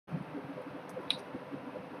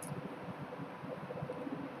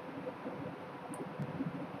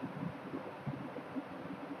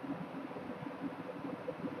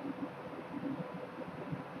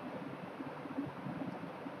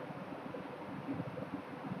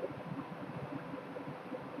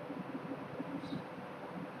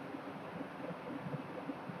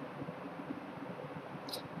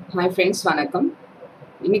Hi friends, வணக்கம்.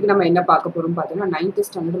 இன்னைக்கு நம்ம என்ன பார்க்க போறோம் பார்த்தீங்கன்னா 9th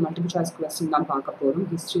standard multiple choice question தான் பார்க்க போறோம்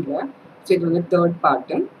ஹிஸ்டரியில. ஸோ இது வந்து தேர்ட்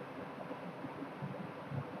பார்ட்.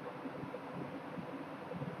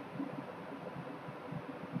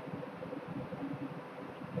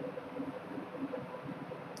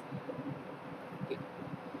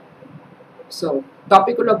 ஸோ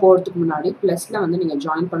டாபிக் உள்ள போகிறதுக்கு முன்னாடி ப்ளஸ்ல வந்து நீங்கள்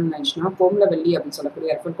ஜாயின் பண்ண நினச்சினா கோமல வெள்ளி அப்படின்னு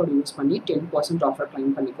சொல்லக்கூடிய ரெஃபர் கோட் யூஸ் பண்ணி 10% ஆஃபர்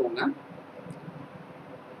கிளைம் பண்ணிக்கோங்க.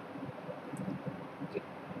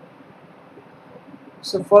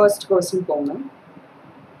 ஸோ ஃபர்ஸ்ட் கொஸ்டின் போங்க.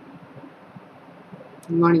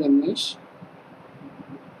 Good morning அம்னேஷ்.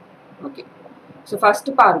 Okay, so first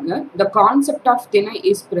பாருங்க, த கான்செப்ட் ஆஃப் திணை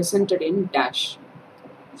is presented in dash.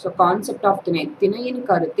 So concept of திணை, திணையின்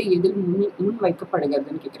கருத்து எதில் முன்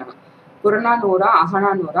வைக்கப்படுகிறதுன்னு கேட்குறாங்க. புறநானூறா,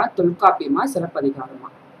 அகநானூறா, தொல்காப்பியமா,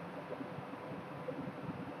 சிலப்பதிகாரமா?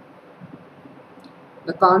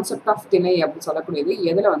 த கான்செப்ட் ஆஃப் திணை அப்படின்னு சொல்லக்கூடியது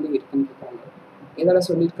எதில் வந்து இருக்குன்னு கேட்குறாங்க, எதில்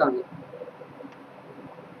சொல்லியிருக்காங்க?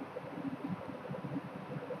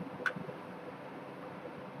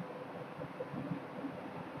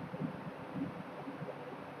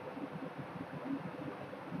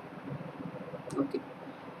 ஓகே,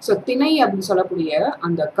 ஸோ திணை அப்படின்னு சொல்லக்கூடிய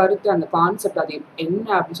அந்த கருத்து, அந்த கான்செப்ட் அது என்ன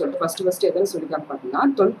அப்படின்னு சொல்லிட்டு ஃபர்ஸ்ட் எதில் சொல்லியிருக்காங்க பார்த்தீங்கன்னா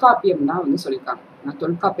தொல்காப்பியம் தான் வந்து சொல்லியிருக்காங்க.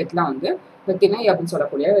 தொல்காப்பியத்தில் வந்து இந்த திணை அப்படின்னு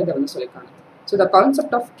சொல்லக்கூடிய இதை வந்து சொல்லியிருக்காங்க. ஸோ த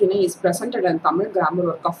கான்செப்ட் ஆஃப் திணை is presented in Tamil grammar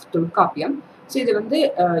work of Tolkappiyam. So இது வந்து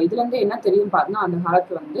இதுலேருந்து என்ன தெரியும் பார்த்தீங்கன்னா, அந்த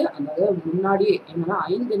காலத்தில் வந்து அதாவது முன்னாடி என்னன்னா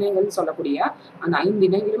 5 இணைகள்னு சொல்லக்கூடிய அந்த 5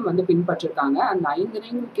 இணைகளும் வந்து பின்பற்றிருக்காங்க. அந்த 5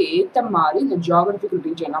 இணைகளுக்கு ஏற்ற மாதிரி இந்த ஜியாகிரபிக்கல்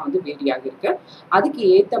ரீஜன்லாம் வந்து வேரி ஆகிருக்கு. அதுக்கு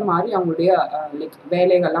ஏற்ற மாதிரி அவங்களுடைய லைக்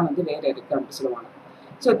வேலைகள்லாம் வந்து வேற இருக்கு அப்படின்னு சொல்லுவாங்க.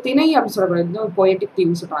 ஸோ திணை அப்படின்னு சொல்லக்கூடியது ஒரு பொயட்டிக்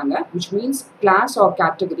தீம் சொல்றாங்க, which means class R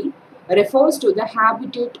category refers to the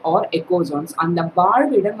habitat R எக்கோசோன்ஸ். அந்த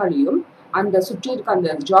வாழ்விடங்களையும் அந்த சுற்றி இருக்க அந்த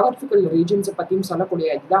ஜியாகிரபிக்கல் ரீஜன்ஸை பற்றியும் சொல்லக்கூடிய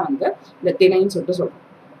இதுதான் வந்து இந்த திணைன்னு சொல்லிட்டு சொல்றோம்.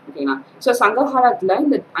 ஓகேங்களா? ஸோ சங்க காலத்தில்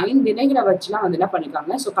இந்த 5 திணைகளை வச்சுலாம் வந்து என்ன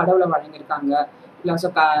பண்ணியிருக்காங்க, ஸோ கடவுளை வழங்கியிருக்காங்க. இல்லை ஸோ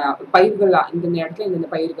பயிர்கள் இந்த இடத்துல இந்த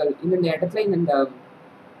பயிர்கள், இந்த இடத்துல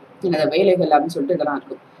இந்த வேலைகள் அப்படின்னு சொல்லிட்டு இதெல்லாம்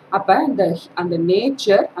இருக்கும். அப்போ அந்த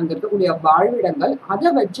நேச்சர், அங்கே இருக்கக்கூடிய வாழ்விடங்கள்,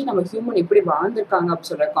 அதை வச்சு நம்ம ஹியூமன் எப்படி வாழ்ந்திருக்காங்க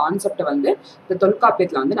அப்படின்னு சொல்ற கான்செப்டை வந்து இந்த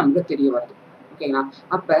தொல்காப்பியத்தில் வந்து நமக்கு தெரிய வருது. ஓகேங்களா?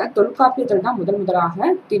 அப்போ தொல்காப்பியத்தில் தான் முதலாக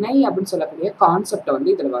திணை அப்படின்னு சொல்லக்கூடிய கான்செப்டை வந்து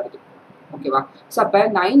இதில் வருது. ஓகேவா? ஸோ அப்போ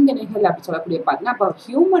இந்த 5 திணைகள் அப்படின்னு சொல்லக்கூடிய பார்த்தீங்கன்னா, அப்போ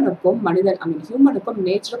ஹியூமனுக்கும் ஹியூமனுக்கும்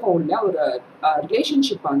நேச்சருக்கும் உள்ள ஒரு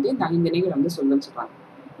ரிலேஷன்ஷிப் வந்து இந்த 5 திணைகள் வந்து சொல்லுன்னு சொல்றாங்க.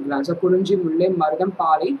 ஸோ குறிஞ்சி, முல்லை, மருதம்,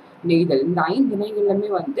 பாலை, நெய்தல், இந்த 5 திணைகளுமே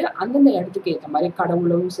வந்து அந்தந்த இடத்துக்கு ஏற்ற மாதிரி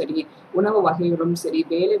கடவுளும் சரி, உணவு வகைகளும் சரி,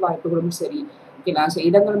 வேலை வாய்ப்புகளும் சரி, ஓகேங்களா, ஸோ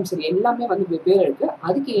இடங்களும் சரி, எல்லாமே வந்து வெவ்வேறு இருக்கு.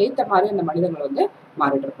 அதுக்கு ஏற்ற மாதிரி அந்த மனிதர்கள் வந்து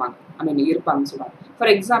மாறிட்டு இருப்பாங்க, இருப்பாங்கன்னு சொல்லுவாங்க.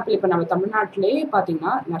 ஃபார் எக்ஸாம்பிள், இப்போ நம்ம தமிழ்நாட்டிலேயே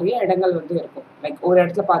பார்த்தீங்கன்னா நிறைய இடங்கள் வந்து இருக்கும். லைக் ஒரு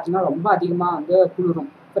இடத்துல பார்த்தீங்கன்னா ரொம்ப அதிகமாக வந்து குளிரும்.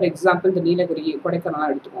 ஃபார் எக்ஸாம்பிள் இந்த நீலகிரி,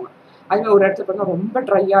 கொடைக்கானல்லாம் எடுத்துக்கோங்க. அதுமாதிரி ஒரு இடத்துல பார்த்தீங்கன்னா ரொம்ப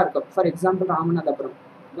ட்ரையாக இருக்கும். For example Ramanathapuram.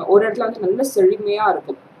 ஒரு இடத்துல வந்து நல்ல செழுமையாக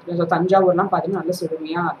இருக்கும். தஞ்சாவூர்லாம் பார்த்தீங்கன்னா நல்ல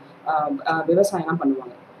செழுமையாக விவசாயம்லாம்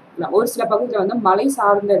பண்ணுவாங்க. ஒரு சில பகுதியில் வந்து மலை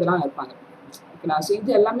சார்ந்த இதெல்லாம் இருப்பாங்க. ஓகேங்களா? ஸோ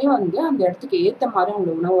இது எல்லாமே வந்து அந்த இடத்துக்கு ஏற்ற மாதிரி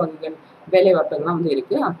அவங்க உணவு வகைகள், வேலை வாய்ப்புகள்லாம் வந்து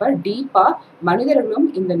இருக்கு. அப்போ டீப்பாக மனிதர்களும்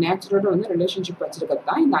இந்த நேச்சரோட வந்து ரிலேஷன்ஷிப் வச்சிருக்கிறது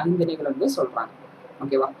தான் இந்த 5 திணைகள் வந்து சொல்றாங்க.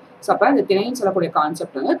 ஓகேவா? ஸோ அப்போ இந்த திணைன்னு சொல்லக்கூடிய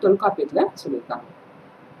கான்செப்ட் வந்து தொல்காப்பியத்தில் சொல்லியிருக்காங்க.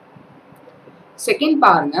 செகண்ட்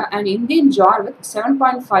பாருங்க, an Indian jar with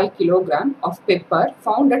 7.5 kilogram of pepper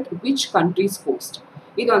found at which country's coast?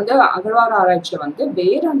 இது வந்து அகழ்வார ஆராய்ச்சியில் வந்து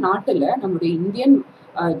வேற நாட்டுல நம்முடைய இந்தியன்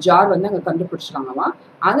ஜார் வந்து அங்கே கண்டுபிடிச்சிருக்காங்கம்மா.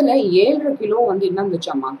 அதுல 7.5 கிலோ வந்து என்ன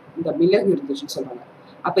இருந்துச்சாம்மா, இந்த மிளகு இருந்துச்சுன்னு சொல்றாங்க.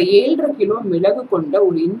 அப்ப 7.5 கிலோ மிளகு கொண்ட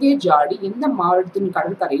ஒரு இந்திய ஜாடி எந்த மாவட்டத்தின்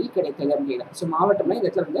கடற்கரையில் கிடைத்தது அப்படின்னு. ஸோ மாவட்டம்னா இந்த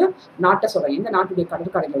இடத்துல வந்து நாட்டை சொல்றாங்க, எந்த நாட்டுடைய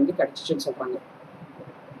கடற்கரையில வந்து கிடைச்சிச்சுன்னு சொல்றாங்க.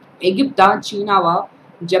 எகிப்தா, சீனாவா,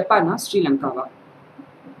 ஜப்பானா, ஸ்ரீலங்காவா?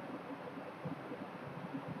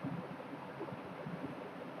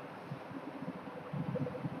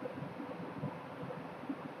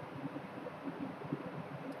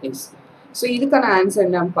 எஸ். ஸோ இதுக்கான ஆன்சர்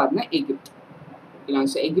என்னன்னு பாருங்க, எகிப்த். ஓகேங்களா?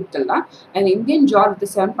 ஸோ எகிப்தில் தான் அந்த இந்தியன் ஜார் வித்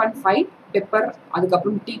 7.5 பெப்பர்,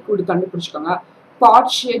 அதுக்கப்புறம் டீ கூடு கண்டுபிடிச்சிக்கோங்க. பாட்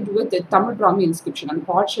shade with Tamil Brahmi inscription. அந்த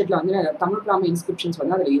பாட் ஷேட்ல வந்து தமிழ் பிராமி இன்ஸ்கிரிப்ஷன்ஸ்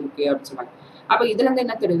வந்து அதில் இருக்கு அப்படின்னு சொன்னாங்க. அப்போ இதுல இருந்து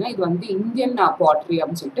என்ன தெரியுதுன்னா, இது வந்து இந்தியன் பாட்ரி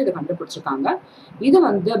அப்படின்னு சொல்லிட்டு இதை கண்டுபிடிச்சிருக்காங்க. இது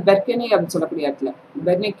வந்து பெர்கெனே அப்படின்னு சொல்லக்கூடிய இடத்துல,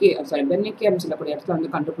 பெர்னெக்கே அப்படின்னு சொல்லக்கூடிய இடத்துல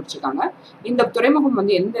வந்து கண்டுபிடிச்சிருக்காங்க. இந்த துறைமுகம்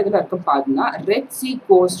வந்து எந்த இதுல இருக்குன்னு பாத்தீங்கன்னா, red C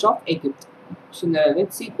cost of Egypt. So இந்த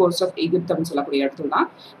red C cost of Egypt அப்படின்னு சொல்லக்கூடிய இடத்துல தான்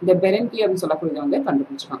இந்த பெரன்கே அப்படின்னு சொல்லக்கூடியதை வந்து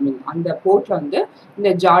கண்டுபிடிச்சிருக்காங்க. அந்த போர்ட்ல வந்து இந்த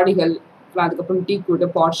ஜாடிகள், அதுக்கப்புறம் டீ கூடு,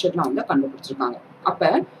 பாட் ஷெட்லாம் வந்து கண்டுபிடிச்சிருக்காங்க.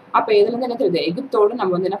 அப்ப இதுல இருந்து என்ன தெரியுது, எகிப்தோடு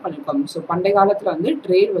நம்ம வந்து என்ன பண்ணிருக்கோம், ஸோ பண்டைய காலத்துல வந்து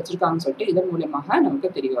ட்ரேட் வச்சிருக்காங்கன்னு சொல்லிட்டு இதன் மூலியமாக நமக்கு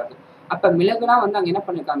தெரிய வருது. அப்ப மிளகுலாம் வந்து அங்க என்ன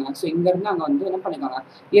பண்ணிருக்காங்க, ஸோ இங்க இருந்து அங்க வந்து என்ன பண்ணிருக்காங்க,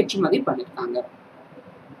 ஏற்றுமதி பண்ணிருக்காங்க.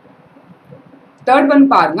 தேர்ட் ஒன்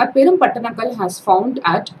பாருங்க, பெரும் பட்டணங்கள் has found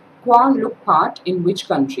at Quan Luk Part in which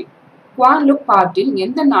country? Quan Luk Partil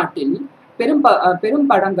எந்த நாட்டில் பெரும்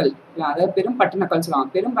படங்கள், அதாவது பெரும் பட்டணங்கள்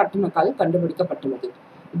சொல்லுவாங்க, பெரும் பட்டணங்கள் கண்டுபிடிக்கப்பட்டுள்ளது?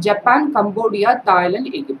 ஜப்பான், கம்போடியா,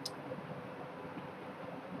 தாய்லாந்து, எகிப்து.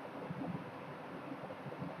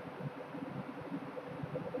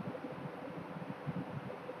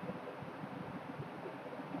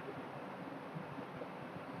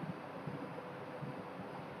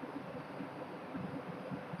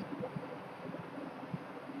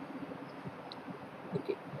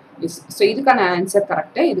 ஸோ இதுக்கான ஆன்சர்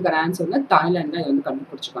கரெக்டு. இதுக்கான ஆன்சர் வந்து தாய்லாந்து தான் வந்து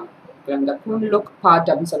கண்டுபிடிச்சிருக்காங்க. இந்த குன்லுக் பார்ட்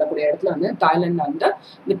அப்படின்னு சொல்லக்கூடிய இடத்துல வந்து தாய்லாந்து வந்து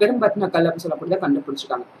இந்த பெரும்பட்டினக்கல் அப்படின்னு சொல்லக்கூடியதை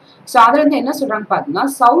கண்டுபிடிச்சிருக்காங்க. ஸோ அதுல இருந்து என்ன சொல்றாங்க பார்த்தீங்கன்னா,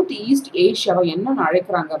 சவுத் ஈஸ்ட் ஏஷியாவை என்னன்னு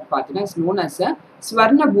அழைக்கிறாங்க பார்த்தீங்கன்னா, இட்ஸ் நோன் அஸ்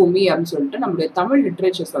ஸ்வர்ண பூமி அப்படின்னு சொல்லிட்டு நம்மளுடைய தமிழ்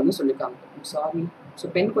லிட்ரேச்சர்ஸ்ல வந்து சொல்லியிருக்காங்க. சாரி,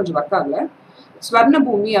 ஸோ பெண் கொஞ்சம் ஒர்க் ஆகல. ஸ்வர்ண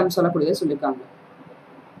பூமி அப்படின்னு சொல்லக்கூடியதை சொல்லியிருக்காங்க.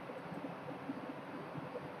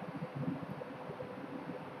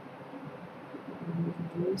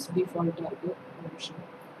 டிஃபால்ட்டா இருக்கு.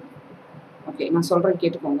 ஓகே, நான் சொல்றேன்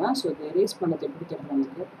கேட்டுக்கோங்க. ஸோ இதை எரேஸ் பண்ணது எப்படி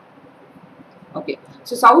தெரியுது? ஓகே,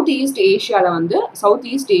 ஸோ சவுத் ஈஸ்ட் ஏஷியாவில் வந்து சவுத்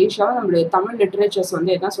ஈஸ்ட் ஏஷியாவை நம்மளுடைய தமிழ் லிட்ரேச்சர்ஸ்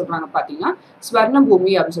வந்து என்ன சொல்றாங்க பார்த்தீங்கன்னா, ஸ்வர்ண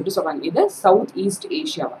பூமி அப்படின்னு சொல்லிட்டு சொல்றாங்க. இது சவுத் ஈஸ்ட்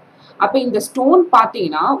ஏஷியாவை. அப்போ இந்த ஸ்டோன்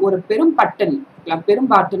பார்த்தீங்கன்னா ஒரு பெரும்பாட்டன்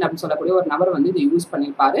அப்படின்னு சொல்லக்கூடிய ஒரு நபர் வந்து இதை யூஸ்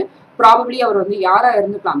பண்ணியிருப்பாரு. ப்ராபப்ளி அவர் வந்து யாரா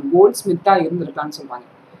இருந்திருக்கலாம், கோல்ட் ஸ்மித்தா இருந்திருக்கான்னு சொல்றாங்க.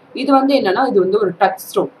 இது வந்து என்னன்னா, இது வந்து ஒரு டச்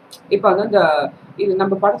ஸ்டோன். இப்போ வந்து இந்த இது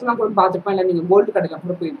நம்ம படத்துலாம் கூட பார்த்துருப்போம், இல்லை நீங்கள் கோல்டு கடையில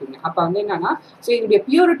கூட போயிருப்பீங்க. அப்போ வந்து என்னன்னா, ஸோ இதோடைய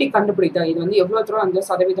பியூரிட்டி கண்டுபிடித்தா இது வந்து எவ்வளோ தூரம் அந்த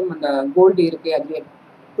சதவீதம் அந்த கோல்டு இருக்கு, அது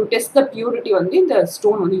டு டெஸ்ட் த பியூரிட்டி வந்து இந்த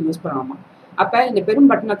ஸ்டோன் வந்து யூஸ் பண்ணலாமா. அப்போ இந்த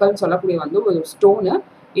பெரும்பட்டினக்கல்னு சொல்லக்கூடிய வந்து ஒரு stone,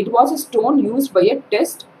 it was a stone use by a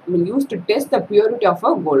test use to test the purity of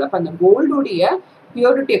a gold. அப்போ அந்த கோல்டுடைய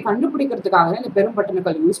பியூரிட்டியை கண்டுபிடிக்கிறதுக்காக தான் இந்த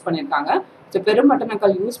பெரும்பட்டினக்கல் யூஸ் பண்ணியிருக்காங்க. ஸோ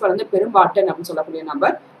பெரும்பட்டினக்கல் யூஸ் பண்ணது பெரும்பாட்டன் அப்படின்னு சொல்லக்கூடிய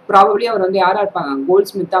நபர். ப்ராபப்ளி அவர் வந்து யாரா இருப்பாங்க, கோல்ட்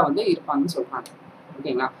ஸ்மித்தா வந்து இருப்பாங்கன்னு சொல்றாங்க.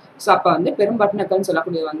 ஓகேங்களா. ஸோ அப்போ வந்து பெரும்பட்டினக்கல்னு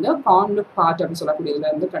சொல்லக்கூடியது வந்து கான்லுக் பார்ட் அப்படின்னு சொல்லக்கூடியதுல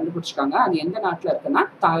வந்து கண்டுபிடிச்சிருக்காங்க. அது எந்த நாட்டில் இருக்குன்னா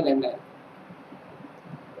தாய்லாந்துல இருக்கு.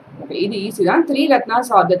 ஓகே, இது ஈஸி தான். 3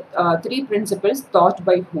 Ratna's R the 3 principles thought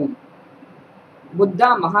by whom? Buddha,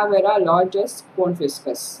 Mahavira, லார்ஜஸ்,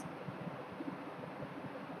 கோன்ஃபியூஸ்கஸ்.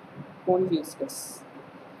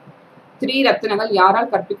 3 ரத்தினங்கள்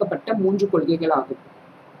யாரால் கற்பிக்கப்பட்ட 3 கொள்கைகள் ஆகும்?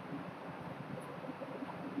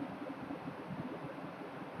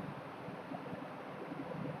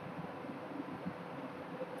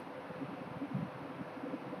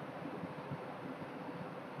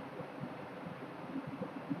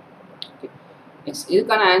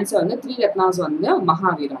 இதுக்கான ஆன்சர் வந்து 3 ரத்னாஸ் வந்து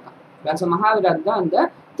மகாவீரா தான். ஸோ மகாவீரா தான் அந்த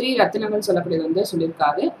 3 ரத்தினங்கள் சொல்லக்கூடியது வந்து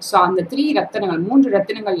சொல்லியிருக்காரு. ஸோ அந்த 3 ரத்தினங்கள் 3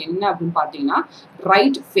 ரத்தினங்கள் என்ன அப்படின்னு பார்த்தீங்கன்னா,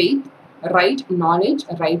 right faith, right knowledge,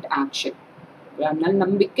 right action. நல்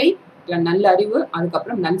நம்பிக்கை, நல்ல அறிவு,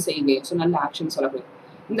 அதுக்கப்புறம் நல் செய்கை. ஸோ நல்ல ஆக்ஷன் சொல்லக்கூடியது.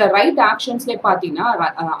 இந்த ரைட் ஆக்ஷன்ஸ்லேயே பார்த்தீங்கன்னா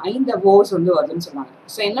 5 வோஸ் வந்து வருதுன்னு சொன்னாங்க.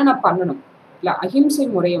 ஸோ என்னென்ன பண்ணணும், இல்லை அஹிம்சை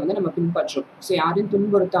முறையை வந்து நம்ம பின்பற்றோம். ஸோ யாரையும்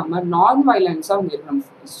துன்புறுத்தாம நான் வயலன்ஸாக வந்து இருக்கணும்.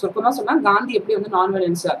 சுருக்கமாக சொன்னால் காந்தி எப்படி வந்து நான்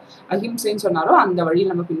வயலன்ஸ் அஹிம்சைன்னு சொன்னாரோ அந்த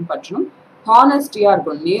வழியில் நம்ம பின்பற்றணும். ஹானஸ்டியாக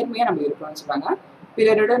இருக்கணும், நேர்மையாக நம்ம இருக்கணும்னு சொல்கிறாங்க.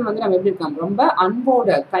 பிறரிடம் வந்து நம்ம எப்படி இருக்கணும், ரொம்ப அன்போட,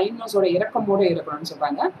 கைண்ட்னஸோட, இரக்கமோட இருக்கணும்னு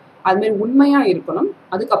சொல்கிறாங்க. அதுமாரி உண்மையாக இருக்கணும்.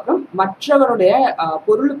 அதுக்கப்புறம் மற்றவருடைய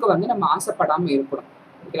பொருளுக்கு வந்து நம்ம ஆசைப்படாமல் இருக்கணும்.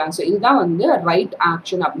 ஓகேங்களா. ஸோ இதுதான் வந்து ரைட்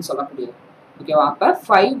ஆக்ஷன் அப்படின்னு சொல்லக்கூடியது. ஓகேவா. அப்போ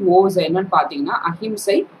 5 O's என்னன்னு பார்த்தீங்கன்னா,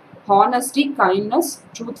 அஹிம்சை, honesty, kindness,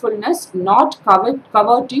 truthfulness, not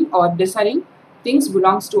coveting or desiring things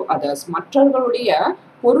belongs to others. மற்றவர்களுடைய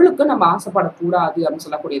பொருளுக்கு நம்ம ஆசைப்படக்கூடாது அப்படின்னு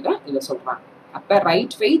சொல்லக்கூடியதை இதை சொல்றாங்க. அப்ப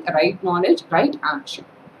right faith, right knowledge, right action.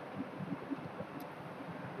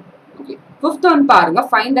 Okay, 5th one பாருங்க,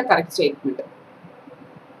 ஃபைண்ட் த கரெக்ட் ஸ்டேட்மெண்ட்.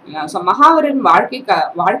 மகாவீரன்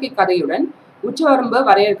வாழ்க்கை கதையுடன் உச்சவரம்பு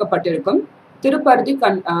வரையறுக்கப்பட்டிருக்கும் திருப்பருதி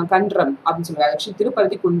கன்றம் அப்படின்னு சொல்றாங்க. ஆக்சுவலி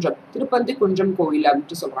திருப்பருதி குன்றம் கோவில்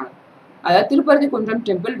அப்படின்ட்டு சொல்றாங்க. அதாவது திருப்பருதி குன்றம்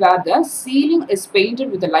temple where the ceiling is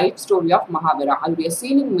painted with life story of Mahavira. அதோடைய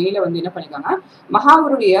சீலிங் மேல வந்து என்ன பண்ணிருக்காங்க,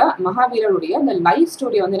 மகாவீரருடைய அந்த லைஃப்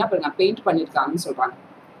ஸ்டோரியை வந்து என்ன பண்ணுங்க, பெயிண்ட் பண்ணிருக்காங்கன்னு சொல்றாங்க.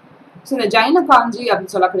 ஸோ இந்த ஜைன காஞ்சி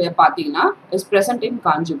அப்படின்னு சொல்லக்கூடிய பார்த்தீங்கன்னா is present in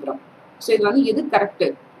Kanchipuram. So இது வந்து எது கரெக்ட்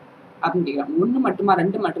அப்படின்னு கேட்குறாங்க. 1 மட்டுமா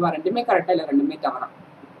 2 மட்டுமா, 2மே கரெக்டா இல்லை 2மே தவறா?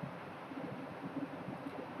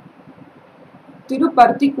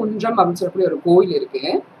 திருப்பருத்தி குன்றம் அப்படின்னு சொல்லக்கூடிய ஒரு கோவில் இருக்கு.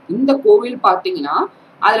 இந்த கோவில் பார்த்தீங்கன்னா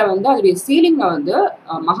அதுல வந்து அதோடைய சீலிங்ல வந்து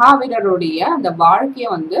மகாவீரருடைய அந்த வாழ்க்கையை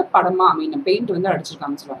வந்து படமா பெயிண்ட் வந்து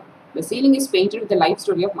அடிச்சிருக்காங்கன்னு சொல்லுவாங்க. The ceiling is painted with the life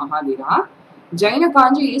story of Mahavira. Jaina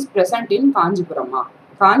Kanji is present in காஞ்சிபுரமா?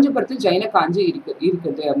 காஞ்சிபுரத்தில் ஜைன காஞ்சி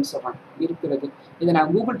இருக்குது அப்படின்னு சொல்றாங்க. இருக்கிறது. இதை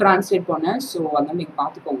நான் கூகுள் டிரான்ஸ்லேட் பண்ணேன். ஸோ அதனால நீங்க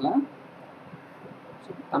பாத்துக்கோங்க.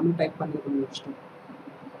 தமிழ் டைப் பண்ணி முடிச்சிட்டோம்.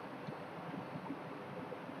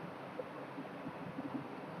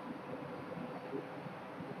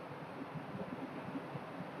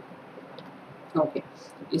 ஓகே.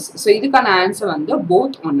 ஸோ இதுக்கான ஆன்சர் வந்து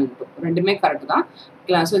போத் 1 and 2 ரெண்டுமே கரெக்ட் தான்.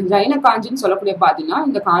 ஸோ ஜைன காஞ்சின்னு சொல்லக்கூடிய பார்த்தீங்கன்னா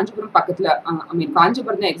இந்த காஞ்சிபுரம் பக்கத்தில்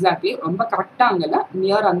காஞ்சிபுரம் தான் எக்ஸாக்ட்லி ரொம்ப கரெக்டாக அங்கே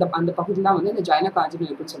நியர் அந்த பகுதியில் தான் வந்து இந்த ஜைன காஞ்சின்னு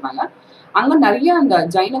இருக்குன்னு சொன்னாங்க. அங்கே நிறைய அந்த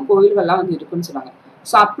ஜைன கோவில்கள்லாம் வந்து இருக்குன்னு சொன்னாங்க.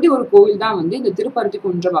 ஸோ அப்படி ஒரு கோவில் தான் வந்து இந்த திருப்பருத்தி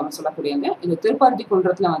குன்றம் அப்படின்னு சொல்லக்கூடியது. இந்த திருப்பருத்தி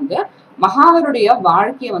குன்றத்தில் வந்து மகாவருடைய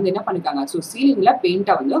வாழ்க்கையை வந்து என்ன பண்ணிருக்காங்க, ஸோ சீலிங்கில்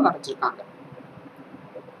பெயிண்டை வந்து வரைஞ்சிருக்காங்க.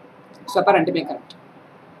 ஸோ அப்போ ரெண்டுமே கரெக்ட்.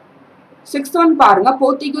 6th one பாருங்க.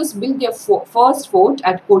 Portuguese built their first fort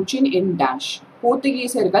at Cochin in dash.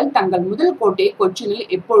 போர்த்துகீசியர்கள் தங்கள் முதல் கோட்டையை கொச்சினில்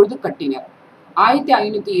எப்பொழுது கட்டினர்?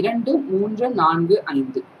 1502, 3, 4,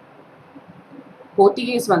 5.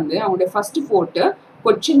 போர்த்துகீஸ் வந்து அவங்களுடைய ஃபர்ஸ்ட் ஃபோர்ட்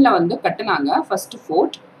கொச்சின்ல வந்து கட்டினாங்க. ஃபர்ஸ்ட்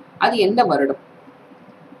ஃபோர்ட் அது எந்த வருடம்?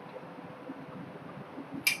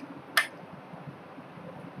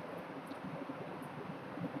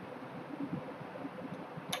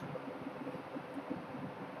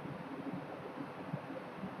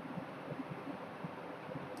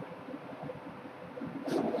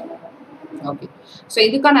 ஓகே. ஸோ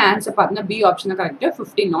இதுக்கான ஆன்சர் பார்த்தீங்கன்னா பி ஆப்ஷன் தான் கரெக்ட்.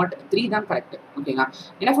 1503 தான் கரெக்ட். ஓகேங்களா?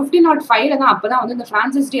 ஏன்னா 1505 தான் அப்பதான் வந்து இந்த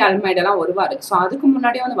பிரான்சிஸ் டி அல்மைடெல்லாம் வருவார். ஸோ அதுக்கு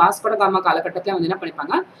முன்னாடியே வந்து வாஸ்கோ ட காமா காலகட்டத்தில் வந்து என்ன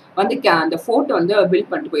பண்ணிப்பாங்க, வந்து அந்த ஃபோர்ட் வந்து பில்ட்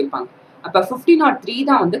பண்ணிட்டு போயிருப்பாங்க. அப்போ 1503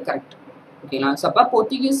 தான் வந்து கரெக்ட். ஓகேங்களா? ஸோ அப்போ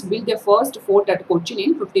Portuguese built their first fort at Cochin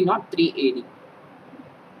in 1503 AD.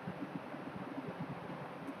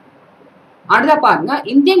 அடுத்த பாருங்க.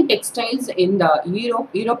 Indian textiles in the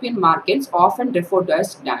European markets often referred to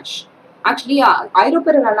as dash. Actually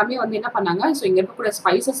ஐரோப்பியர்கள் எல்லாமே வந்து என்ன பண்ணாங்க, ஸோ இங்கே இருக்கக்கூடிய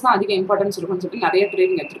ஸ்பைசஸ் தான் அதிக இம்பார்ட்டன்ஸ் இருக்குன்னு சொல்லிட்டு நிறைய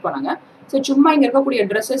ட்ரேடிங் எடுத்துட்டு போனாங்க. ஸோ சும்மா இங்கே இருக்கக்கூடிய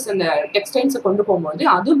ட்ரெஸ்ஸஸ் அந்த டெக்ஸ்டைல்ஸை கொண்டு போகும்போது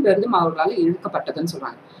அதுவும் பெரிதும் அவர்களால் இழுக்கப்பட்டதுன்னு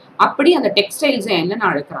சொல்றாங்க. அப்படி அந்த டெக்ஸ்டைல்ஸை என்னென்ன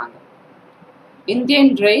அழைக்கிறாங்க?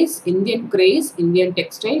 Indian dress, Indian grace, Indian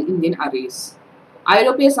textile, Indian arrays.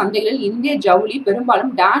 ஐரோப்பிய சந்தைகளில் இந்திய ஜவுளி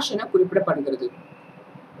பெரும்பாலும் டேஷ் என குறிப்பிடப்படுகிறது.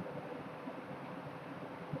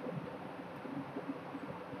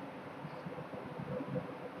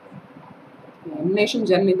 நேஷன்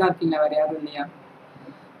ஜெர்மனி தான் இருக்கீங்க, வேற யாரும் இல்லையா?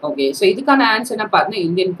 ஓகே. ஸோ இதுக்கான ஆன்சர் என்ன பார்த்தீங்கன்னா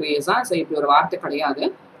இந்தியன் கிரேஸ் தான். ஸோ இப்படி ஒரு வார்த்தை கிடையாது,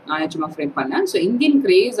 நானே சும்மா ஃப்ரேம் பண்ணேன். ஸோ இந்தியன்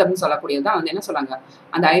கிரேஸ் அப்படின்னு சொல்லக்கூடியது தான் வந்து என்ன சொல்லாங்க,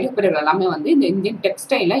 அந்த ஐரோப்பியர்கள் எல்லாமே வந்து இந்த இந்தியன்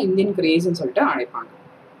டெக்ஸ்டைல இந்தியன் கிரேஸ்ன்னு சொல்லிட்டு அழைப்பாங்க.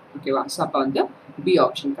 ஓகேவா? ஸோ அப்போ வந்து B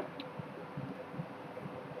option correct.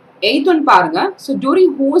 8th one பாருங்க. So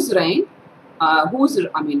touring whose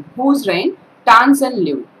rain Tansen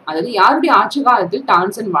live. அதாவது யாருடைய ஆட்சி காலத்தில்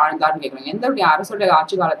டான்சன் வாழ்ந்தார்னு கேட்குறாங்க. எந்தடைய அரசுடைய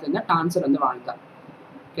ஆட்சி காலத்துல இருந்தா டான்சன் வந்து வாழ்ந்தார்?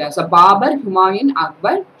 ஸோ பாபர், ஹுமாயூன்,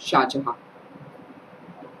 அக்பர், ஷாஜஹான்.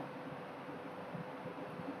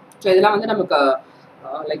 ஸோ இதெல்லாம் வந்து நமக்கு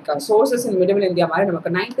லைக் சோர்சஸ் இன் மிடில் இந்தியா மாதிரி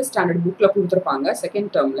நமக்கு 9th ஸ்டாண்டர்ட் புக்ல கொடுத்துருப்பாங்க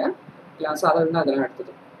செகண்ட் டேர்ம்ல. ஸோ அதை வந்து அதெல்லாம்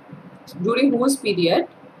எடுத்தது. Touring whose period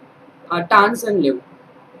Tansen live?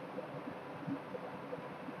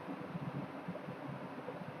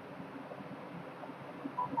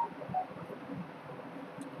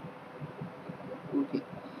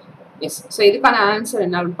 S. So இதுக்கான ஆன்சர்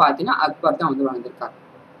என்னன்னு பார்த்தீங்கன்னா அக்பர் தான் வந்து வாழ்ந்திருக்காரு.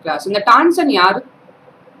 கிளாஸ் இந்த டான்சன் யாரு?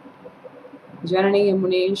 ஜனனி,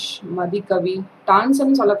 யமுனேஷ், மதிகவி.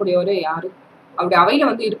 டான்சன் சொல்லக்கூடியவரு யாரு? அவருடைய அவையில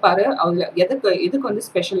வந்து இருப்பாரு. அவரு எதுக்கு வந்து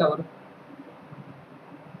ஸ்பெஷல் அவரு?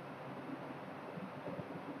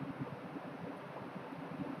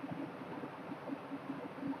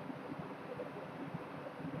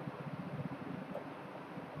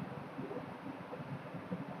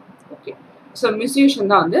 ஓகே. ஸோ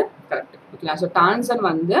மியூசிஷியன் தான் வந்து கரெக்ட். ஓகேங்களா? ஸோ டான்சன்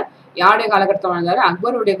வந்து யாருடைய காலகட்டத்தில் வாழ்ந்தாரு?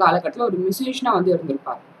 அக்பருடைய காலகட்டத்தில் ஒரு மியூசிஷியனா வந்து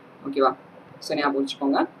இருந்திருப்பார். ஓகேவா? ஸோ ஞாபகம்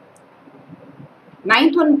வச்சுக்கோங்க.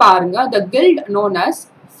 9th one பாருங்க. த கில்ட் நோன் அஸ்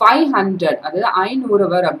 500, அதாவது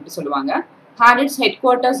 500 அப்படின்னு சொல்லுவாங்க. had its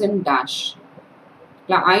headquarters in dash.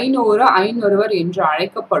 500 என்று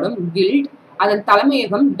அழைக்கப்படும் கில்ட் அதன்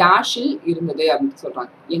தலைமையகம் டேஷில் இருந்தது அப்படின்னு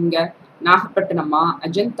சொல்றாங்க. எங்க? நாகப்பட்டினமா,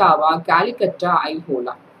 அஜந்தாவா, காலிக்கட்டா,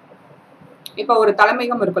 ஐஹோலா. இப்ப ஒரு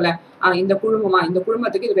தலைமையகம் இருக்குல்ல, இந்த குழுமமா, இந்த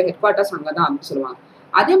குழுமத்துக்கு இதோட ஹெட் குவார்ட்டர்ஸ் அங்கதான் அப்படின்னு சொல்லுவாங்க.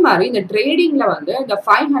 அதே மாதிரி இந்த ட்ரேடிங்ல வந்து இந்த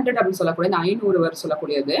 500 அப்படின்னு சொல்லக்கூடிய இந்த 500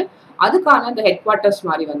 சொல்லக்கூடியது அதுக்கான இந்த ஹெட் குவார்ட்டர்ஸ்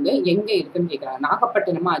மாதிரி வந்து எங்க இருக்குன்னு கேட்கறாங்க.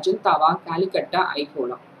 நாகப்பட்டினமா, அஜந்தாவா, காலிக்கட்டா,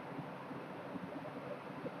 ஐஹோலா.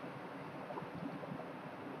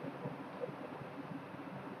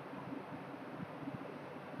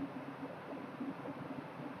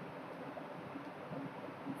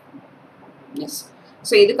 எஸ்.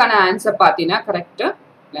 ஸோ இதுக்கான ஆன்சர் பார்த்தீங்கன்னா கரெக்ட்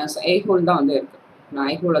ஐஹோல் தான் வந்து இருக்கு.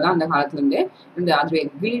 ஐஹோல தான் அந்த காலத்துலேருந்து இந்த அது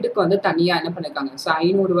கில்டுக்கு வந்து தனியாக என்ன பண்ணியிருக்காங்க. ஸோ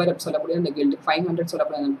 500 பேர் சொல்லக்கூடிய அந்த கில்டு 500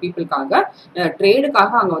 சொல்லக்கூடிய அந்த பீப்புளுக்காக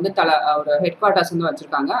ட்ரேடுக்காக அங்கே வந்து ஒரு ஹெட் குவார்ட்டர்ஸ் வந்து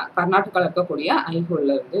வச்சிருக்காங்க. கர்நாடகாவில் இருக்கக்கூடிய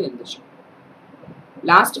ஐஹோலில் வந்து இருந்துச்சு.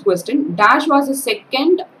 Last question. Dash was the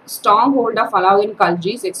second strong hold of Alauddin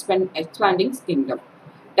கல்ஜிஸ் expanding kingdom.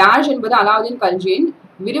 Dash என்பது அலாவுதீன் கல்ஜியின்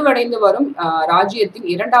விரிவடைந்து வரும் ராஜ்யத்தின்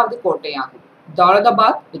இரண்டாவது கோட்டையாகும்.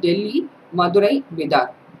 தௌலதாபாத், டெல்லி, மதுரை,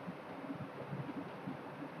 பிதார்.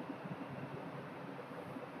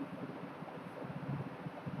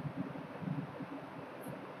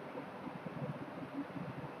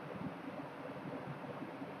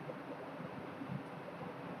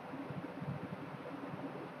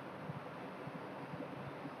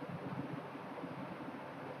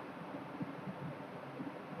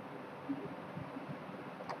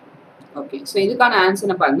 ஓகே, ஸோ இதுக்கான ஆன்சர்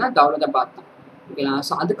என்ன பாருங்கன்னா தௌலதாபாத் தான். ஓகேங்களா.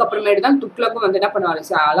 ஸோ அதுக்கப்புறமேட்டு தான் துக்ளக்கும் வந்து என்ன பண்ணுவாரு,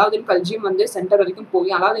 அலாவுதீன் கல்ஜியும் வந்து சென்டர் வரைக்கும்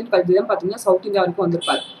போய் அலாவுதீன் கல்ஜி தான் பார்த்தீங்கன்னா சவுத் இந்தியா வரைக்கும்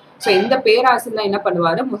வந்திருப்பாரு. ஸோ இந்த பேராசிரியர் என்ன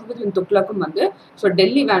பண்ணுவாரு, முகமது பின் துக்ளக்கும் வந்து ஸோ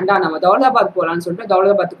டெல்லி வேண்டாம் நம்ம தௌலதாபாத் போகலான்னு சொல்லிட்டு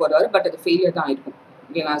தௌலதாபாத்துக்கு வருவாரு. பட் அது ஃபெயிலியர் தான் இருக்கும்.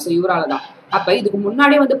 ஓகேங்களா. ஸோ இவரால தான். அப்ப இதுக்கு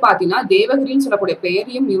முன்னாடியே வந்து பாத்தீங்கன்னா தேவகிரின்னு சொல்லக்கூடிய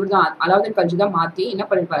பேரையும் இவர் தான் அலாவுதீன் கல்ஜி தான் மாத்தி என்ன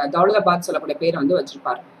பண்ணிருப்பாரு, தௌலதாபாத் சொல்லக்கூடிய பேரை வந்து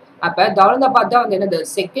வச்சிருப்பாரு. அப்ப தௌலதாபாத் தான் வந்து என்னது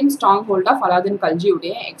second strong hold of Alauddin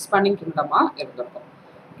கல்ஜியுடைய expanding கிங்டமா இருந்திருக்கும்.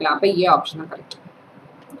 ஓகேங்களா. அப்ப ஏ ஆப்ஷன் தான் கரெக்ட்.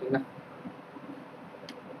 ஓகேங்களா.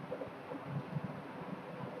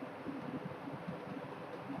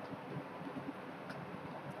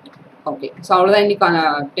 ஓகே, ஸோ அவ்வளோதான் இன்னைக்கான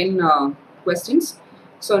 10 கொஸ்டின்ஸ்.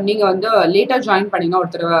 ஸோ நீங்கள் வந்து லேட்டாக ஜாயின் பண்ணிங்கன்னா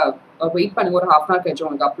ஒரு தடவை வெயிட் பண்ணுங்க, ஒரு ½ hour கழிச்சு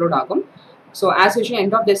உங்களுக்கு அப்லோட் ஆகும். So as usual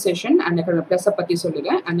end of this session Unacademy ப்ளஸை பற்றி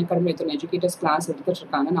சொல்லிடுறேன். Unacademy எத்தனை எஜுகேட்டர்ஸ் கிளாஸ் எடுத்துட்டு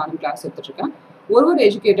இருக்காங்க, நானும் கிளாஸ் எடுத்துட்டு இருக்கேன். ஒரு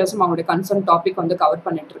எஜுகேட்டர்ஸும் அவங்களுடைய கன்சர்ன் டாபிக் வந்து கவர்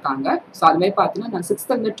பண்ணிட்டு இருக்காங்க. ஸோ அதுமாதிரி பார்த்தீங்கன்னா நான்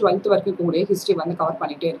 6th and 12th வரைக்கும் கூடிய ஹிஸ்ட்ரி வந்து கவர்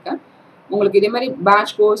பண்ணிகிட்டே இருக்கேன். உங்களுக்கு இதே மாதிரி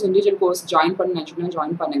batch course, individual course join பண்ண நினச்சிங்கன்னா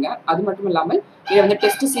ஜாயின் பண்ணுங்க. அது மட்டும் இல்லாமல் இதை வந்து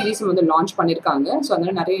டெஸ்ட் சீரீஸ் வந்து லான்ச் பண்ணியிருக்காங்க. ஸோ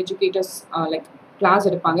அதனால நிறைய எஜுகேட்டர்ஸ் லைக் கிளாஸ்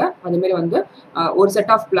எடுப்பாங்க. அதுமாரி வந்து ஒரு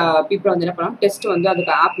செட் ஆஃப் பீப்புள் வந்து என்ன பண்ணலாம், டெஸ்ட் வந்து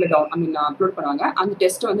அதுக்கு ஆப்பில் அப்லோட் பண்ணுவாங்க. அந்த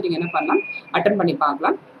டெஸ்ட்டை வந்து நீங்கள் என்ன பண்ணலாம், அட்டன் பண்ணி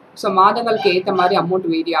பார்க்கலாம். ஸோ மாதங்களுக்கு ஏற்ற மாதிரி அமௌண்ட்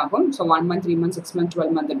வேரி ஆகும். So 1 month, 3 months, 6 months,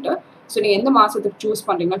 12 months. So நீங்கள் எந்த மாதத்துக்கு சூஸ்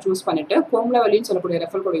பண்ணுறீங்கன்னா சூஸ் பண்ணிட்டு கோமலா வலின்னு சொல்லக்கூடிய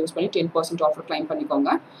ரெஃபர் கோட் யூஸ் பண்ணி 10% ஆஃபர் கிளைம் பண்ணிக்கோங்க.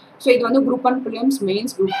 ஸோ இது வந்து group 1 prelims,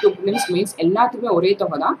 mains, group 2 prelims, mains எல்லாத்துக்குமே ஒரே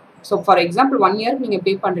தொகை தான். ஸோ ஃபார் எக்ஸாம்பிள் 1 இயருக்கு நீங்கள்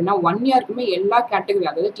பே பண்ணுறீங்கன்னா 1 இயருக்குமே எல்லா கேட்டகரி,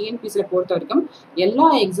 அதாவது டிஎன்பிஎஸ்சியில் பொறுத்த வரைக்கும் எல்லா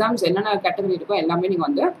எக்ஸாம்ஸ் என்னென்ன கேட்டகரி இருக்கோ எல்லாமே நீங்கள்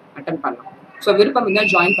வந்து அட்டன் பண்ணலாம். ஸோ விருப்பம்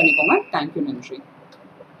இருந்தால் ஜாயின் பண்ணிக்கோங்க. தேங்க்யூ, நன்றி.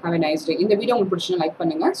 Have a nice day. இந்த வீடியோ உங்களுக்கு பிடிச்சுன்னா லைக்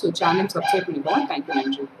பண்ணுங்கள். ஸோ சேனல் சப்ஸ்கிரைப் பண்ணிக்கோங்க. தேங்க்யூ,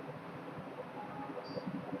 நன்றி.